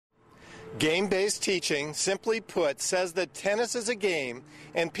Game-based teaching, simply put, says that tennis is a game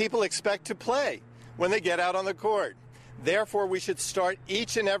and people expect to play when they get out on the court. Therefore, we should start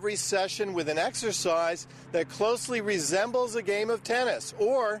each and every session with an exercise that closely resembles a game of tennis,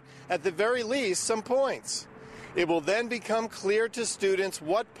 or, at the very least, some points. It will then become clear to students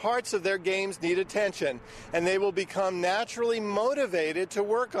what parts of their games need attention, and they will become naturally motivated to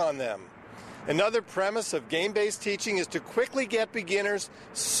work on them. Another premise of game-based teaching is to quickly get beginners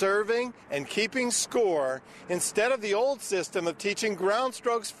serving and keeping score instead of the old system of teaching ground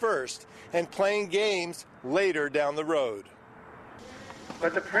strokes first and playing games later down the road.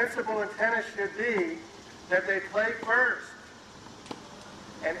 But the principle in tennis should be that they play first.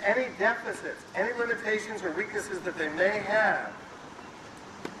 And any deficits, any limitations or weaknesses that they may have,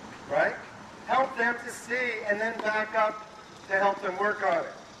 right? Help them to see and then back up to help them work on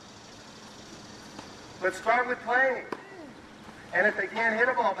it. But start with playing. And if they can't hit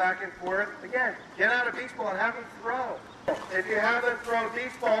a ball back and forth, again, get out a beach ball and have them throw. If you have them throw a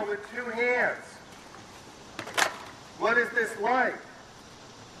beach ball with two hands, what is this like?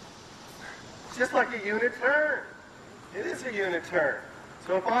 It's just like a unit turn. It is a unit turn.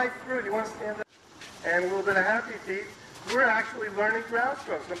 So if I threw, you want to stand up? And a little bit of happy feet, we're actually learning ground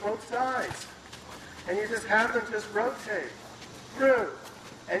strokes on both sides. And you just have them just rotate through.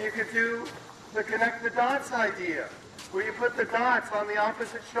 And you could do the connect the dots idea, where you put the dots on the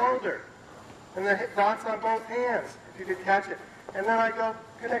opposite shoulder and the dots on both hands, if you could catch it. And then I go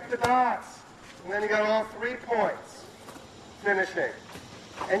connect the dots. And then you got all 3 points finishing.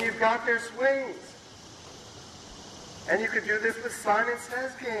 And you've got their swings. And you could do this with Simon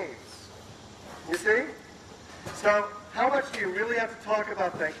Says games. You see? So how much do you really have to talk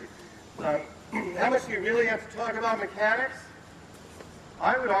about, thank you, how much do you really have to talk about mechanics?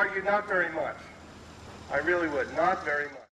 I would argue not very much. I really would, not very much.